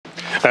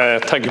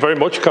Thank you very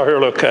much,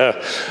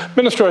 Cathaoirleach.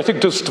 Minister, I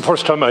think this is the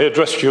first time I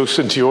addressed you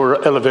since you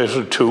were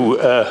elevated to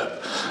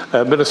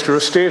Minister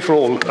of State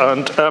role,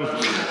 and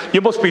you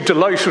must be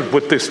delighted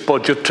with this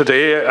budget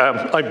today.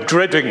 I'm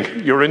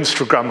dreading your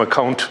Instagram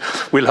account.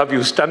 We'll have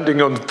you standing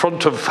in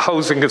front of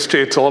housing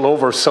estates all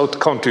over South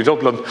County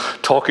Dublin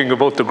talking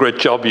about the great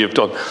job you've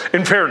done.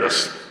 In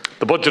fairness,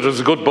 the budget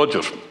is a good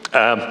budget.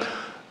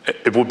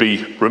 It would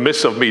be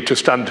remiss of me to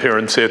stand here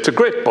and say it's a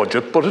great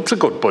budget, but it's a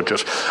good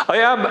budget. I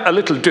am a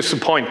little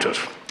disappointed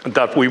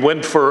that we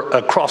went for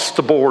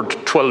across-the-board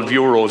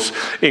 €12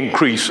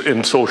 increase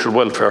in social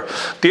welfare.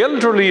 The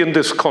elderly in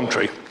this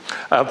country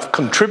have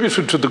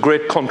contributed to the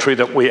great country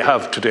that we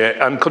have today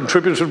and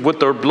contributed with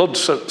their blood,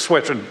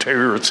 sweat and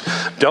tears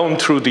down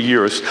through the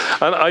years.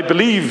 And I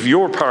believe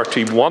your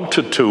party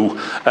wanted to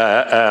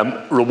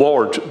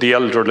reward the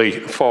elderly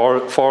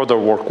for their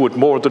work with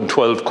more than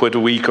 12 quid a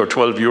week or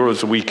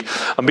 €12 a week.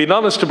 And being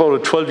honest about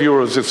it,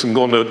 €12 isn't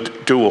going to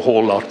do a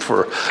whole lot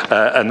for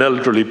an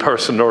elderly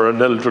person or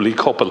an elderly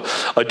couple.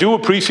 I do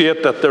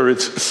appreciate that there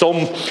is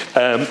some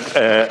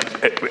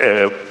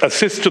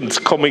assistance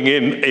coming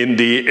in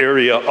the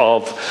area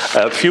of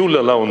fuel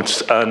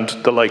allowance and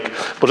the like,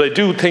 but I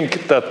do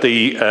think that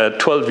the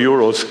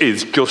 €12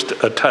 is just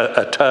a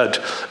tad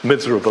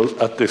miserable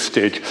at this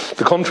stage.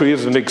 The country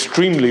is an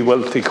extremely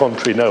wealthy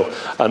country now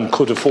and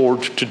could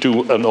afford to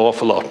do an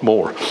awful lot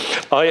more.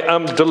 I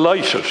am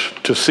delighted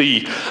to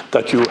see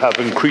that you have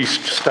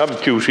increased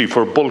stamp duty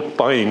for bulk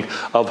buying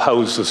of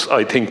houses,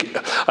 I think,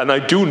 and I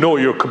do know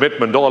your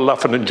commitment, all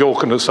laughing and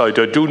joking aside,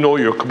 I do know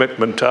your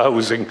commitment to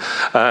housing,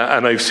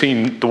 and I've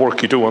seen the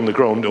work you do on the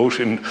ground out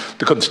in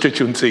the constituency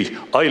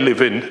I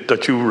live in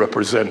that you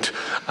represent.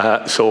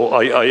 So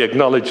I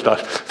acknowledge that.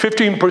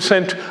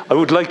 15%, I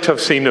would like to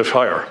have seen it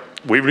higher.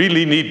 We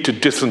really need to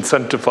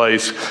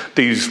disincentivise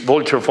these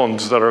vulture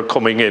funds that are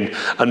coming in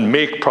and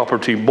make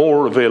property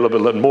more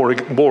available and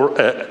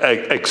more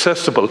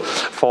accessible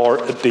for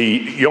the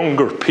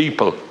younger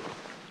people.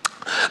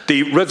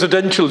 The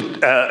residential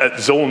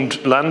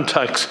zoned land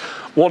tax,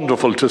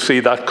 wonderful to see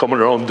that coming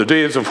around. The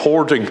days of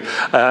hoarding,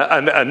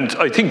 and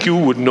I think you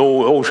would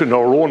know out in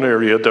our own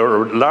area there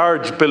are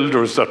large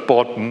builders that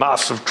bought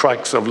massive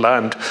tracts of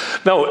land.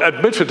 Now,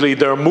 admittedly,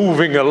 they're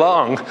moving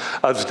along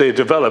as they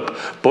develop,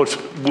 but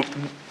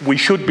we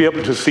should be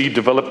able to see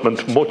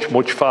development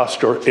much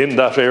faster in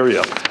that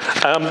area.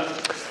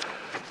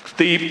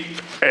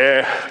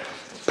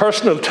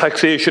 Personal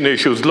taxation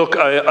issues. Look,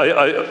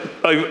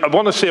 I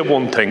want to say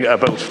one thing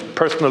about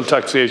personal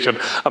taxation,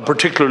 and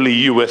particularly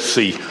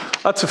USC.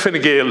 That's a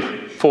Fine Gael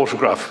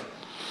photograph.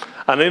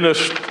 And in it,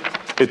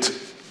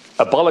 it's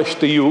abolish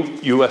the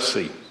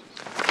USC.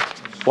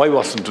 Why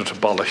wasn't it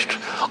abolished?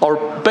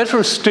 Or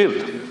better still,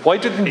 why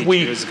didn't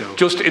we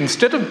just,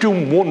 instead of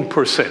doing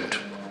 1%,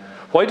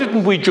 why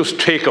didn't we just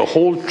take a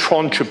whole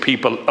tranche of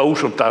people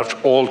out of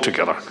that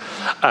altogether?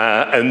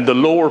 And the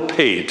lower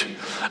paid.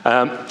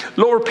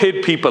 Lower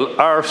paid people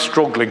are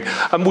struggling,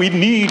 and we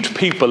need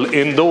people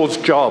in those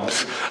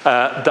jobs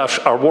that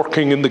are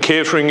working in the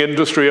catering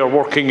industry, or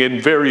working in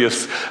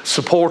various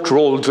support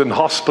roles in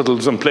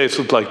hospitals and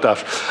places like that.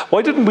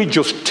 Why didn't we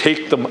just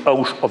take them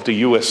out of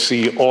the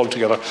USC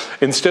altogether,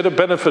 instead of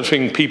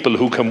benefiting people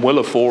who can well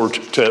afford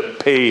to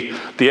pay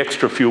the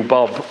extra few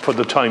bob for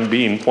the time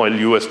being while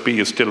USB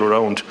is still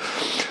around?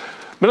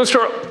 Minister,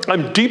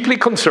 I'm deeply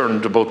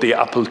concerned about the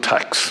Apple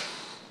tax.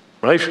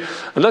 Right?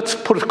 And let's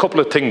put a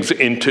couple of things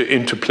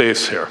into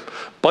place here.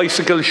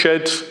 Bicycle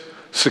sheds,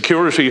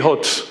 security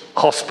huts,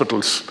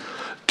 hospitals.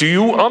 Do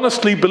you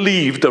honestly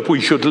believe that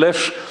we should let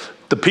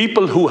the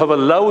people who have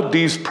allowed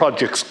these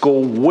projects go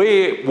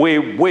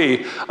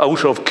way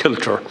out of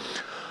kilter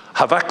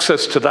have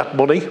access to that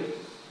money?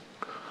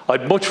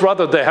 I'd much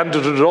rather they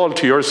handed it all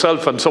to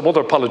yourself and some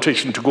other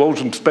politician to go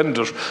out and spend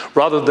it,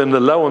 rather than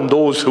allowing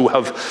those who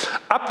have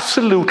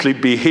absolutely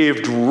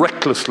behaved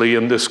recklessly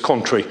in this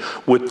country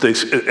with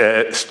this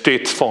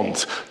state's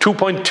funds.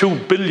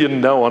 2.2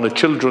 billion now on a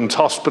children's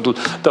hospital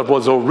that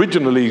was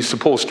originally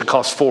supposed to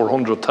cost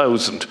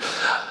 400,000.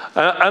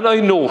 And I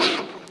note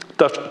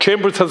that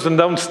Chambers has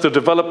announced the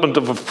development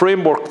of a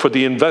framework for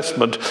the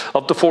investment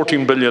of the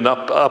 14 billion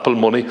Apple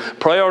money,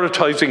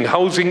 prioritising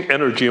housing,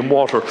 energy and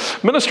water.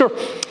 Minister,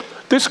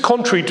 this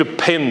country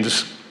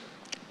depends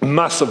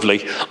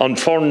massively on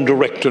foreign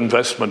direct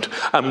investment,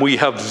 and we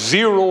have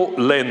zero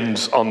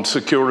lens on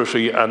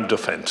security and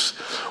defence.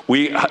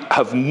 We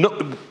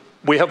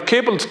have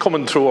cables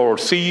coming through our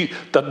sea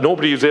that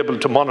nobody is able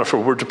to monitor.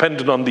 We're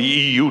dependent on the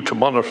EU to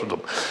monitor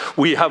them.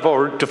 We have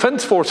our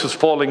defence forces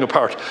falling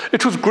apart.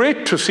 It was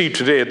great to see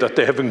today that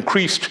they have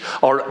increased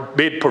or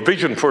made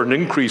provision for an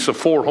increase of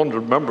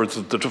 400 members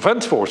of the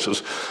defence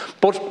forces.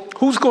 But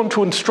who's going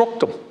to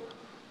instruct them?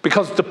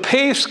 Because the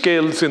pay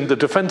scales in the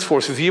defence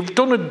forces, you've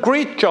done a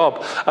great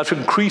job at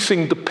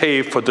increasing the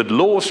pay for the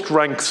lowest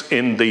ranks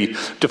in the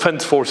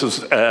defence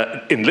forces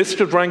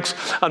enlisted ranks,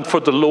 and for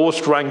the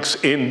lowest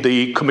ranks in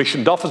the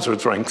commissioned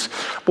officers ranks.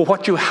 But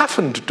what you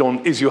haven't done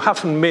is you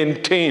haven't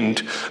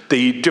maintained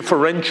the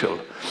differential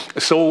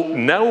So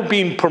now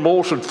being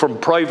promoted from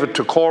private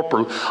to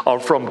corporal, or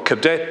from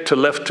cadet to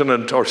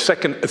lieutenant, or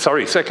second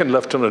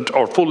lieutenant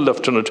or full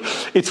lieutenant,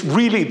 it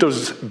really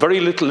does very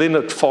little in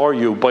it for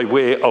you by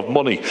way of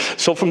money.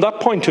 So from that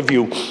point of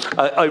view,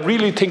 I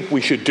really think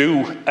we should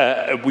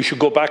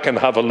go back and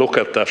have a look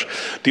at that.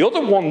 The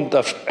other one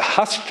that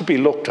has to be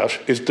looked at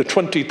is the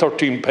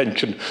 2013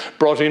 pension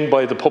brought in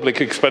by the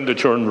Public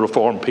Expenditure and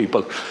Reform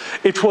people.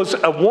 It was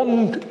a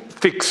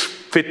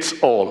fits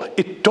all.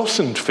 It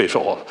doesn't fit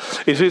all.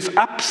 It is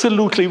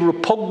absolutely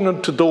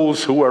repugnant to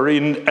those who are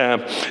in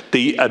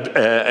the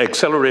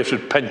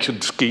accelerated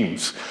pension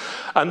schemes.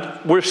 And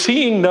we're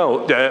seeing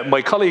now,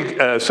 my colleague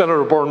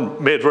Senator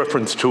Byrne made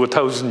reference to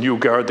 1,000 new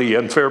Gardaí,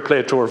 and fair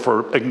play to her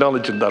for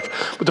acknowledging that.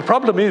 But the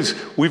problem is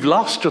we've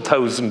lost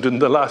 1,000 in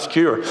the last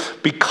year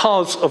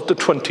because of the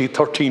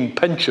 2013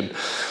 pension.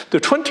 The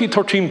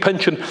 2013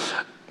 pension,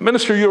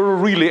 Minister, you're a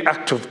really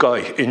active guy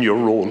in your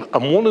role,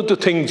 and one of the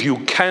things you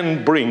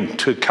can bring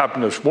to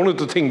Cabinet, one of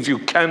the things you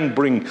can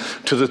bring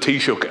to the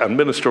Taoiseach and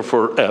Minister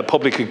for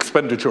Public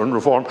Expenditure and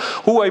Reform,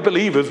 who I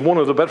believe is one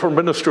of the better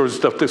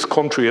ministers that this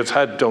country has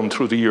had down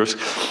through the years,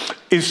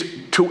 is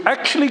to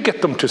actually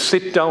get them to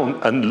sit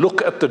down and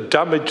look at the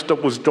damage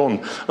that was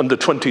done on the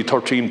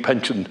 2013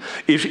 pension.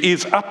 It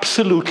is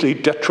absolutely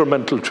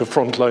detrimental to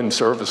frontline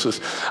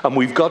services, and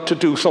we've got to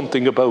do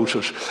something about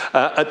it.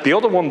 The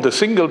other one, the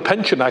Single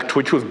Pension Act,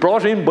 which was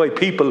brought in by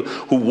people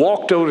who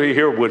walked out of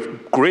here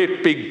with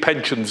great big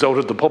pensions out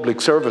of the public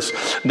service.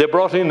 They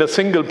brought in a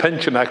Single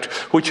Pension Act,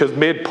 which has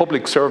made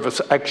public service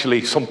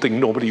actually something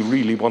nobody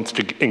really wants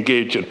to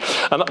engage in.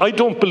 And I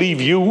don't believe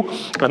you,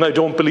 and I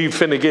don't believe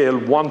Fine Gael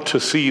want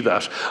to see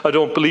that. I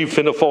don't believe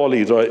Fianna Fáil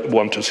either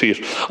want to see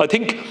it. I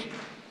think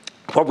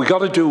what we got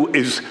to do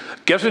is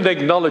get an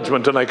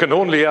acknowledgement, and I can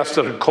only ask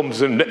that it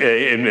comes in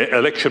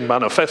election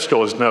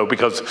manifestos now,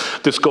 because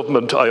this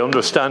government, I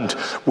understand,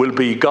 will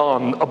be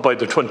gone by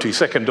the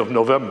 22nd of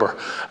November.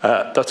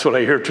 That's what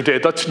I hear today.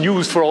 That's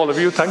news for all of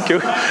you. Thank you.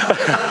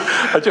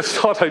 I just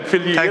thought I'd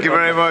fill you in. Thank you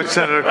very much,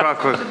 Senator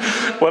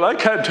Craughwell. Well, I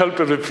can't help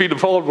it if Fianna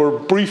Fáil were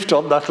briefed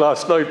on that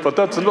last night, but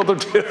that's another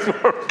day's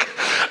work.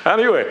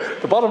 Anyway,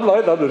 the bottom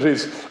line on it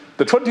is,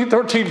 the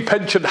 2013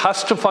 pension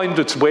has to find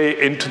its way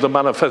into the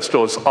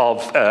manifestos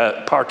of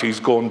parties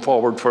going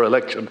forward for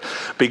election,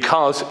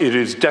 because it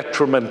is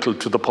detrimental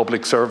to the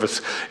public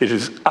service. It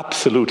is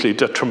absolutely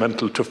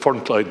detrimental to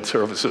frontline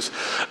services.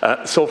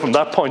 So from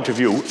that point of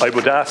view, I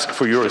would ask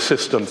for your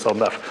assistance on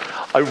that.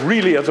 I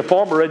really, as a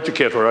former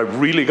educator, I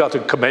really got to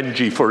commend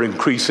you for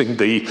increasing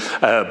the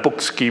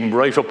book scheme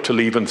right up to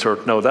Leave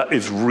Insert. Now, that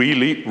is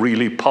really,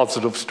 really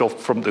positive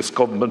stuff from this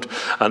government,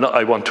 and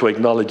I want to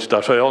acknowledge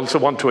that. I also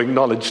want to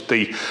acknowledge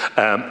the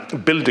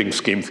building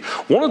schemes.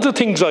 One of the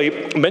things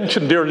I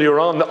mentioned earlier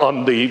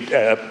on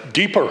the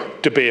deeper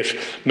debate,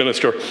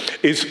 Minister,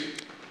 is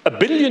 €1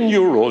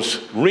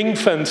 billion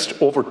ring-fenced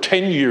over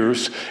 10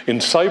 years in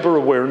cyber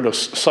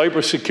awareness,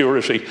 cyber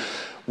security.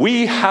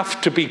 We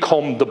have to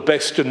become the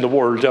best in the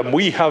world, and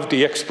we have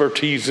the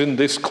expertise in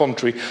this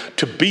country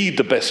to be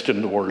the best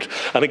in the world.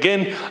 And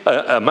again,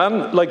 a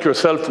man like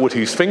yourself with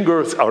his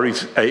fingers or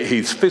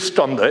his fist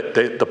on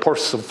the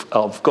purse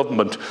of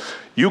government,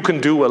 you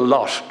can do a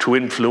lot to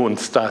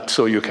influence that,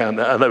 so you can,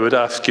 and I would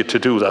ask you to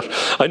do that.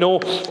 I know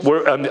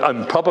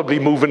I'm probably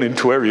moving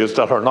into areas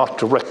that are not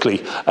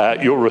directly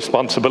your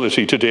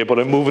responsibility today, but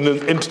I'm moving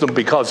into them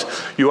because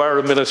you are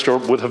a minister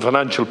with a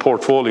financial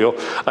portfolio,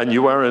 and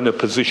you are in a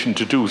position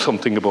to do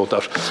something about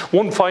that.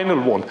 One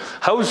final one,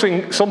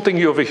 housing, something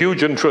you have a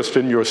huge interest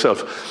in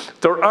yourself.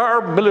 There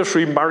are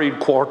military married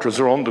quarters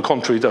around the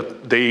country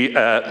that the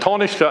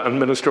Taoiseach and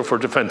Minister for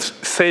Defence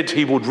said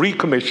he would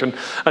recommission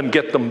and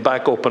get them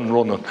back up and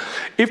running.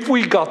 If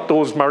we got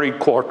those married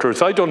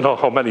quarters, I don't know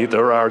how many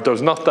there are,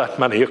 there's not that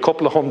many, a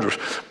couple of hundred,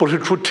 but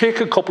it would take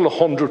a couple of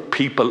hundred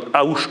people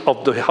out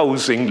of the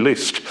housing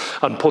list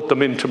and put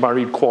them into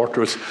married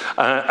quarters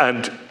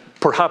and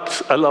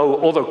perhaps allow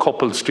other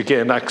couples to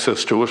gain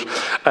access to it.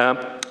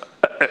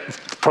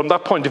 From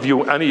that point of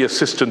view, any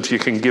assistance you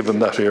can give in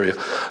that area.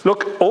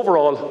 Look,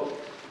 overall,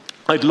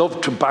 I'd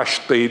love to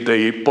bash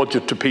the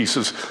budget to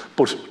pieces,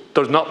 but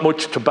there's not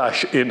much to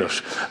bash in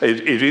it.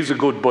 It is a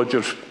good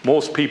budget.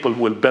 Most people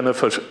will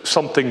benefit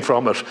something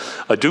from it.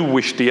 I do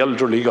wish the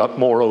elderly got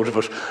more out of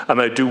it, and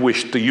I do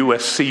wish the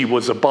USC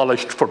was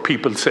abolished for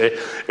people, say,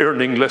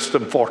 earning less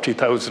than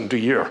 40,000 a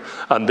year,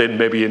 and then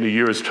maybe in a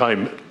year's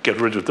time get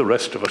rid of the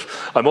rest of it.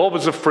 I'm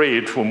always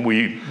afraid when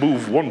we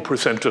move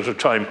 1% at a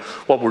time,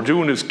 what we're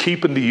doing is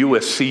keeping the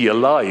USC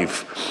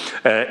alive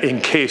in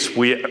case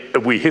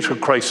we hit a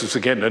crisis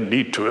again and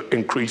need to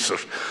increase it.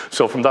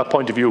 So from that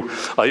point of view,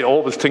 I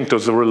always think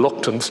there's a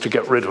reluctance to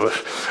get rid of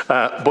it.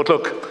 But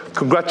look,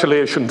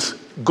 congratulations,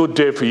 good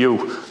day for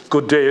you,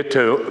 good day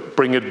to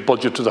bring a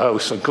budget to the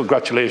House, and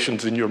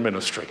congratulations in your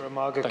ministry. And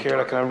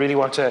I really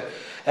want to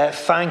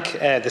thank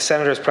the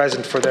senators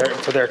present for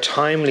their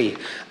timely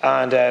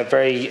and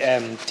very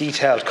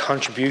detailed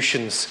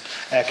contributions,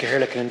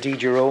 Cathaoirleach, and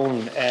indeed your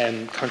own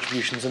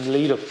contributions in the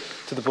lead up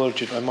to the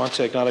budget. I want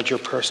to acknowledge your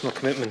personal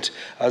commitment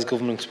as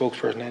government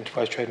spokesperson,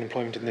 enterprise, trade and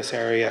employment in this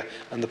area,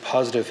 and the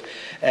positive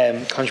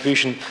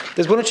contribution.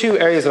 There's one or two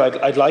areas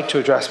that I'd like to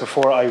address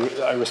before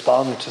I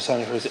respond to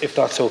senators, if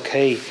that's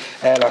okay,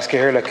 Las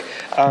Cathaoirleach.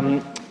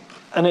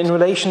 And in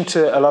relation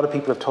to, a lot of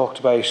people have talked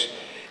about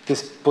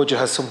this budget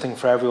has something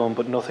for everyone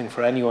but nothing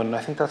for anyone, and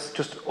I think that's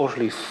just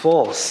utterly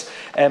false.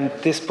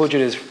 This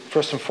budget is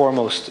first and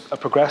foremost a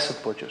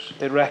progressive budget.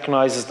 It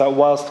recognises that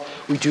whilst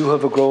we do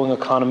have a growing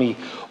economy,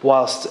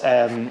 whilst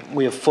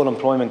we have full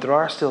employment, there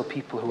are still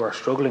people who are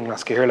struggling,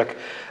 Las Cathaoirleach.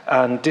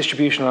 And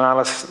distribution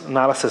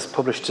analysis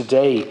published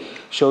today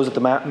shows that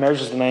the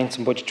measures announced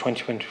in Budget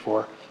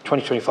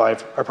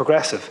 2025 are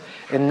progressive.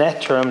 In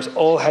net terms,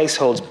 all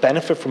households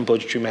benefit from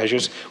budgetary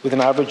measures with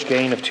an average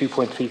gain of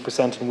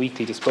 2.3% in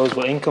weekly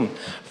disposable income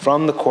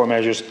from the core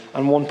measures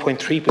and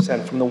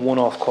 1.3% from the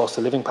one-off cost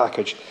of living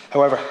package.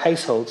 However,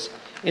 households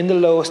in the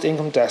lowest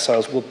income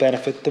deciles will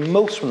benefit the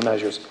most from the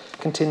measures,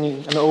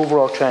 continuing an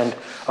overall trend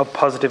of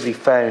positivity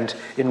found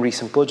in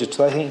recent budgets.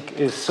 So I think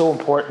is so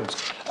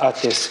important at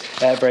this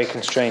very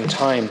constrained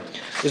time.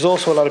 There's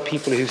also a lot of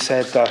people who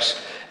said that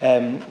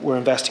we're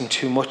investing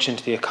too much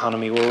into the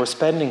economy, or we're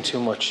spending too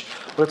much.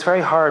 Well, it's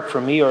very hard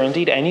for me, or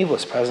indeed any of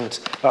us present,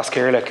 Las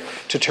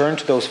Cathaoirleach, to turn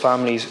to those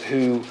families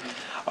who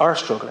are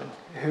struggling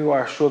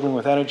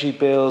with energy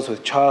bills,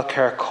 with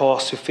childcare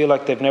costs, who feel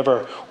like they've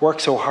never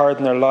worked so hard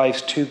in their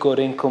lives, two good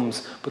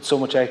incomes, but so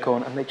much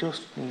outgoing, and they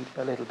just need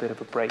a little bit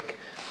of a break.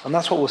 And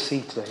that's what we'll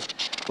see today.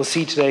 We'll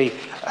see today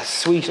a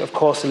suite of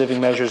cost of living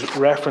measures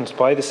referenced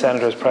by the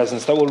senators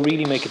present that will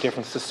really make a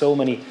difference to so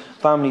many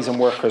families and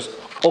workers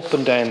up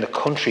and down the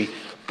country.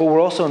 But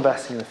we're also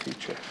investing in the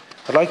future.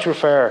 I'd like to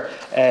refer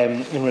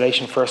in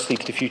relation firstly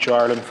to the Future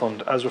Ireland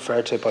Fund, as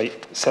referred to by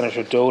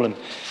Senator Dolan.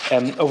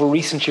 Over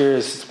recent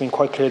years, it's been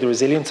quite clear the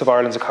resilience of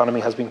Ireland's economy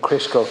has been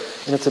critical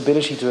in its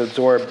ability to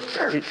absorb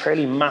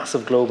fairly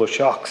massive global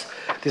shocks.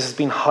 This has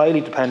been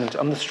highly dependent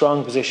on the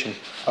strong position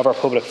of our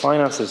public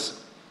finances.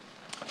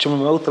 To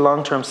promote the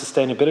long-term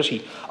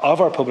sustainability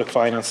of our public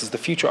finances, the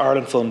Future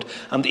Ireland Fund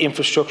and the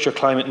Infrastructure,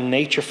 Climate and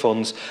Nature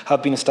Funds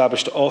have been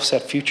established to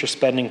offset future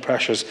spending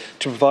pressures,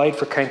 to provide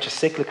for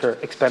counter-cyclical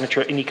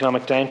expenditure in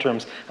economic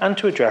downturns and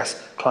to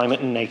address climate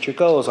and nature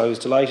goals. I was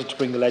delighted to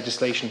bring the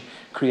legislation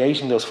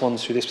creating those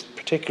funds through this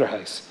particular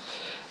House.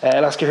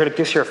 Last year,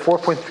 this year,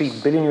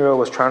 €4.3 billion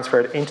was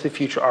transferred into the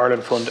Future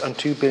Ireland Fund and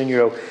 €2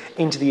 billion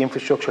into the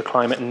Infrastructure,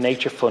 Climate and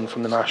Nature Fund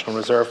from the National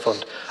Reserve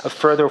Fund. A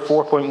further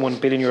 €4.1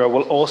 billion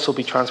will also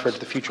be transferred to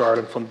the Future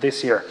Ireland Fund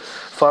this year,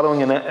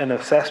 following an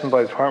assessment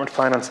by the Department of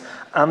Finance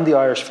and the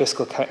Irish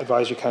Fiscal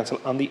Advisory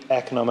Council on the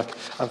economic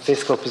and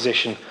fiscal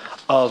position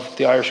of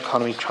the Irish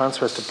economy.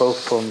 Transfers to both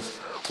funds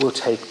will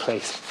take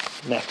place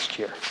next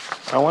year.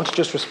 I want to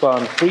just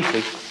respond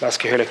briefly, Las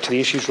Cathaoirleach, to the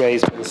issues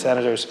raised by the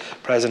senators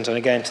present, and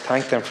again to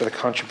thank them for the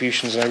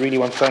contributions. And I really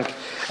want to thank,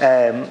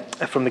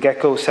 from the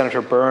get-go,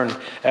 Senator Byrne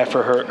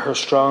for her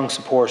strong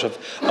support of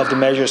the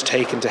measures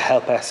taken to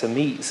help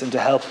SMEs and to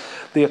help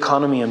the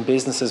economy and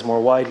businesses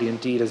more widely.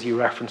 Indeed, as you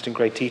referenced in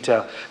great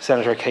detail,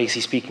 Senator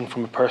Casey speaking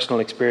from a personal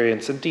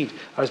experience. Indeed,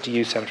 as do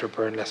you, Senator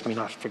Byrne, let me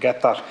not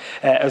forget that,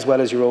 as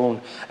well as your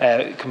own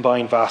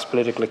combined vast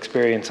political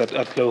experience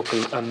at local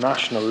and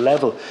national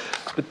level.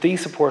 But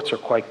these supports are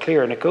quite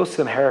clear, and it goes to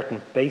the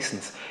inherent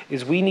basis,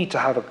 is we need to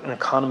have an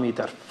economy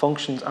that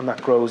functions and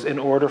that grows in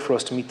order for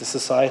us to meet the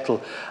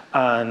societal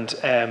and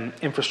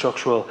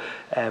infrastructural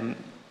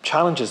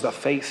challenges that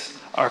face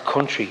our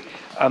country.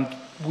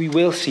 We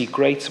will see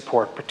great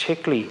support,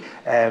 particularly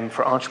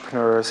for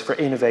entrepreneurs, for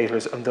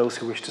innovators and those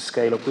who wish to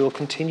scale up. We will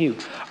continue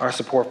our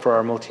support for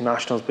our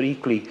multinationals, but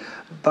equally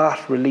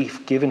that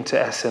relief given to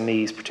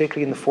SMEs,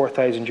 particularly in the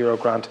 €4,000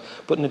 grant.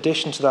 But in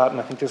addition to that, and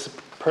I think this is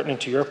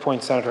pertinent to your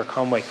point, Senator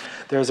Conway,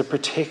 there is a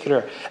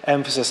particular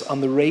emphasis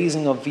on the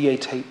raising of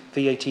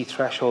VAT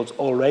thresholds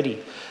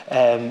already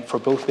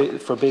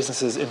for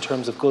businesses in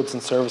terms of goods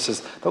and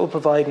services that will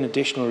provide an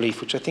additional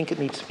relief, which I think it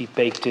needs to be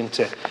baked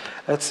into.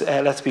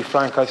 Let's be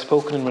frank, I've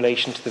spoken in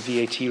relation to the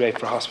VAT rate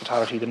for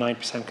hospitality, the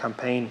 9%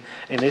 campaign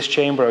in this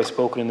chamber. I've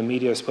spoken in the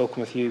media, I've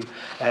spoken with you,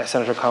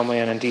 Senator Conway,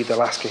 and indeed the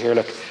Las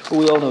Cathaoirleach. But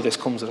we all know this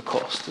comes at a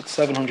cost. It's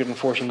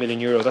 €740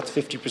 million, that's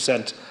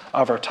 50%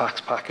 of our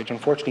tax package.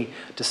 Unfortunately,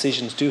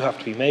 decisions do have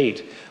to be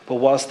made. But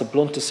whilst the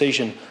blunt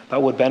decision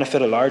that would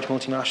benefit a large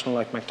multinational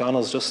like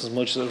McDonald's just as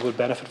much as it would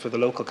benefit for the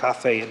local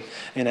cafe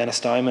in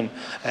Ennistimon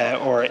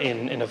or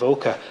in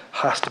Avoca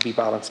has to be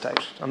balanced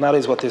out. And that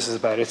is what this is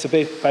about. It's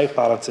about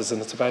balances,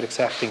 and it's about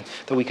accepting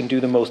that we can do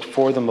the most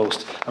for the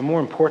most. And more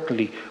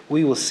importantly,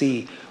 we will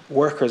see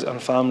workers and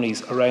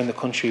families around the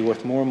country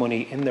with more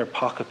money in their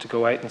pocket to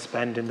go out and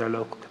spend in their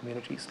local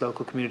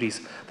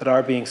communities that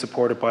are being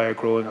supported by a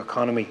growing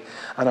economy.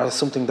 And that is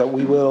something that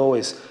we will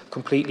always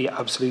completely,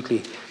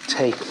 absolutely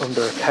take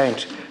under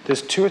account.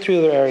 There's two or three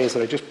other areas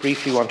that I just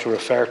briefly want to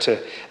refer to,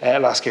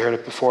 Las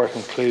Cathaoirleach, before I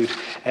conclude.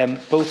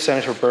 Both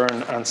Senator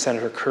Byrne and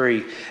Senator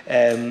Curry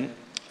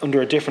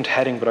under a different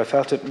heading, but I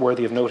felt it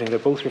worthy of noting. They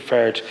both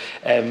referred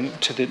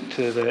to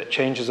the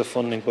changes of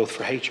funding both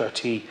for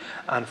HRT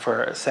and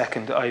for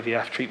second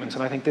IVF treatments.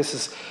 And I think this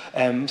is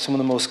some of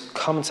the most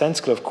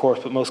commonsensical, of course,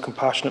 but most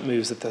compassionate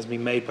moves that has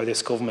been made by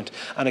this government.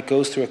 And it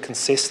goes through a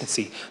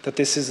consistency that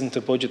this isn't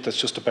a budget that's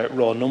just about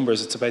raw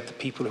numbers. It's about the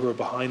people who are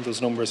behind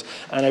those numbers.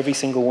 And every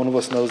single one of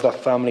us knows that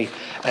family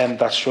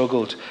that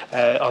struggled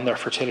on their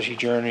fertility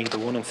journey, the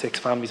 1 in 6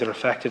 families that are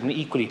affected, and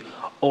equally,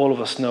 all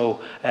of us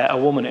know a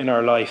woman in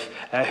our life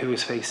who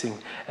is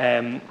facing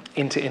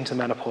into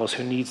menopause,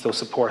 who needs those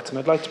supports. And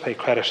I'd like to pay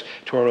credit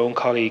to our own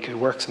colleague who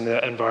works in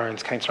the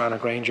environs, Councillor Anna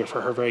Granger,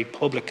 for her very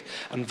public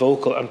and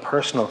vocal and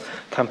personal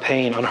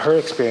campaign on her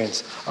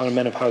experience on a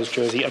menopause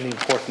jersey and the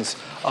importance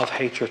of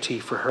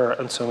HRT for her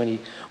and so many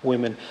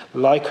women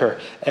like her.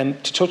 To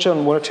touch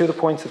on one or two of the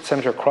points that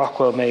Senator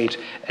Craughwell made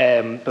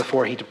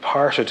before he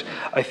departed,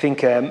 I think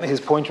his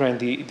point around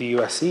the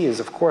USC is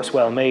of course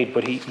well made,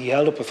 but he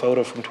held up a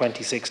photo from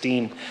 2016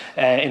 in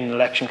an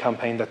election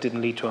campaign that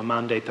didn't lead to a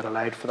mandate that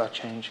allowed for that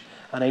change.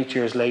 And 8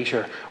 years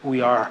later,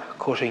 we are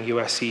cutting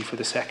USC for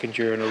the second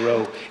year in a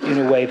row in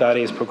a way that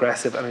is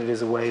progressive, and it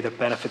is a way that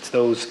benefits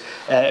those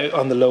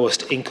on the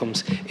lowest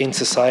incomes in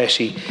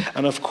society.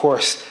 And of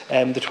course,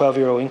 the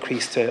 €12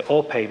 increase to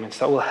all payments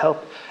that will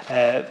help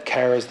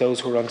carers,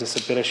 those who are on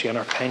disability, and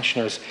our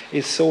pensioners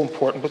is so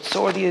important, but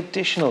so are the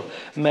additional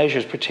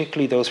measures,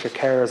 particularly those for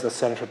carers that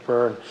Senator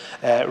Byrne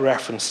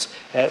referenced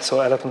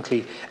so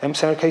eloquently.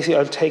 Senator Casey,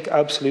 I'll take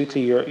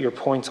absolutely your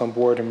points on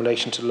board in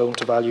relation to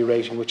loan-to-value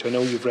rating, which I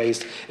know you've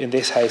raised in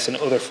this House and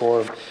other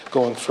forums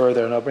going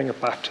further, and I'll bring it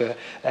back to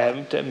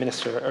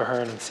Minister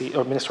Ahern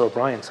or Minister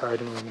O'Brien, sorry, I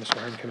don't know when Minister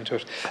Ahern came into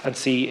it, and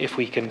see if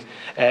we can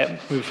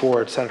move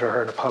forward. Senator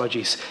Ahern,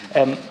 apologies.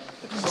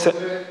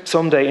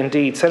 Someday,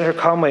 indeed. Senator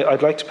Conway,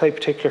 I'd like to pay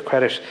particular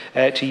credit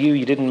to you.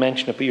 You didn't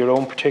mention it, but your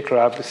own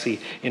particular advocacy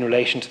in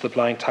relation to the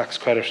blind tax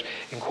credit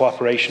in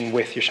cooperation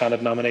with your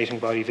Shannon nominating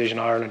body, Vision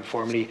Ireland,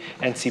 formerly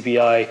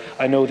NCBI.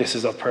 I know this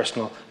is of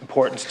personal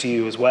importance to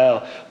you as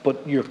well,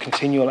 but your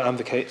continual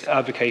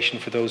advocation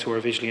for those who are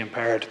visually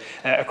impaired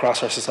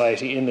across our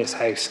society in this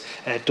House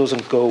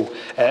doesn't go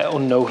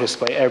unnoticed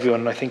by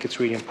everyone, and I think it's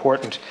really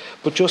important.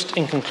 But just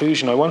in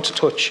conclusion, I want to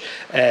touch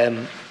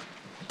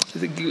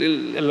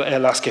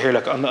Alaska here,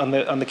 look, on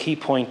the key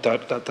point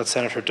that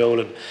Senator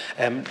Dolan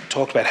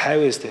talked about. How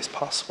is this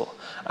possible?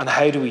 And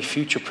how do we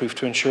future-proof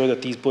to ensure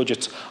that these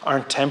budgets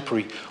aren't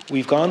temporary?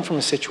 We've gone from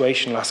a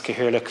situation, Alaska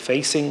here, look,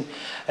 facing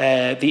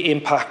the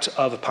impact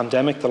of a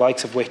pandemic, the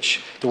likes of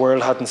which the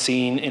world hadn't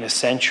seen in a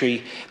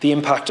century, the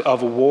impact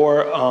of a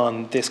war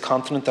on this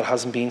continent that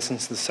hasn't been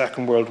since the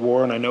Second World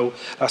War, and I know,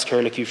 Alaska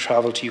here, look, you've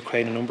travelled to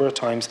Ukraine a number of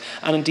times,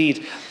 and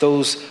indeed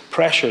those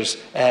pressures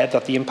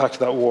that the impact of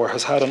that war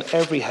has had on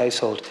every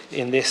household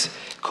in this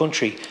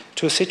country,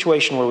 to a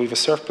situation where we have a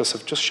surplus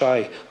of just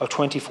shy of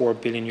 €24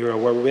 billion,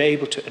 where we're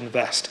able to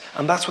invest.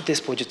 And that's what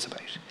this budget's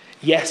about.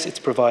 Yes, it's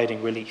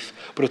providing relief,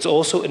 but it's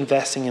also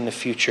investing in the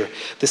future.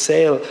 The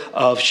sale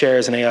of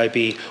shares in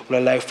AIB will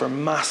allow for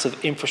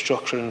massive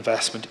infrastructure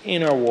investment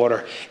in our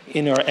water,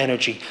 in our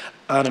energy,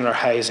 and in our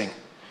housing.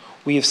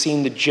 We have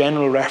seen the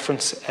general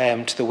reference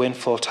to the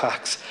windfall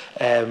tax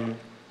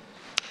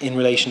in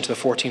relation to the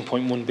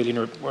 14.1 billion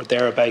or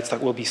thereabouts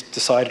that will be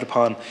decided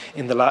upon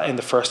in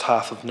the first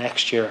half of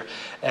next year.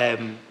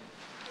 And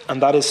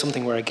that is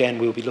something where, again,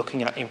 we'll be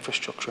looking at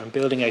infrastructure and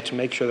building out to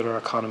make sure that our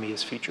economy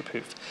is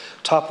future-proof.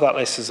 Top of that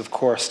list is, of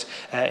course,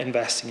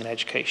 investing in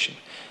education.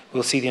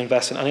 We'll see the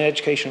investment in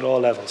education at all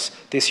levels.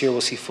 This year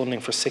we'll see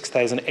funding for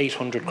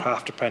 6,800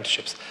 craft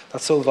apprenticeships.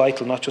 That's so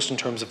vital, not just in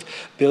terms of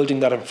building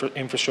that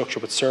infrastructure,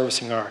 but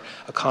servicing our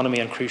economy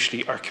and,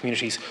 crucially, our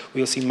communities.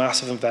 We'll see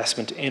massive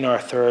investment in our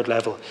third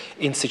level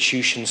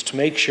institutions to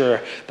make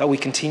sure that we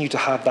continue to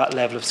have that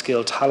level of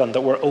skilled talent, that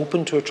we're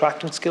open to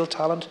attracting skilled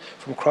talent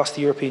from across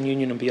the European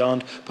Union and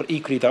beyond, but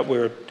equally that we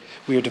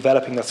are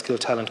developing that skilled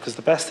talent, because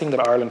the best thing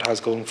that Ireland has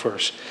going for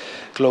it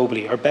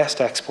globally, our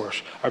best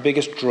export, our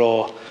biggest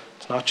draw,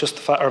 it's not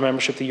just our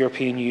membership of the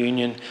European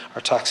Union, our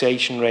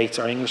taxation rates,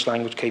 our English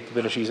language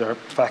capabilities, our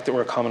fact that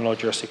we're a common law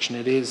jurisdiction.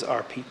 It is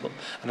our people.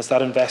 And it's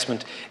that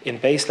investment in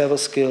base level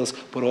skills,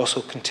 but also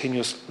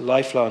continuous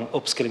lifelong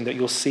upskilling that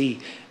you'll see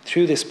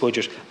through this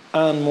budget,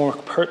 and more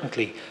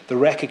pertinently, the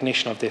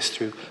recognition of this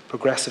through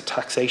progressive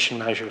taxation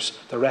measures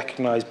that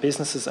recognise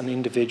businesses and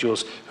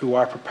individuals who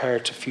are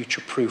prepared to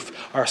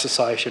future-proof our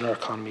society and our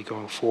economy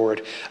going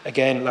forward.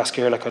 Again, last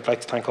year, I'd like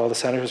to thank all the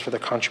senators for their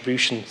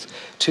contributions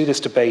to this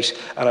debate,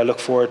 and I look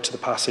forward to the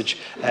passage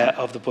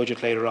of the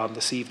budget later on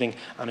this evening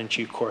and in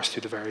due course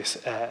through the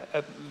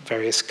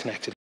various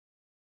connected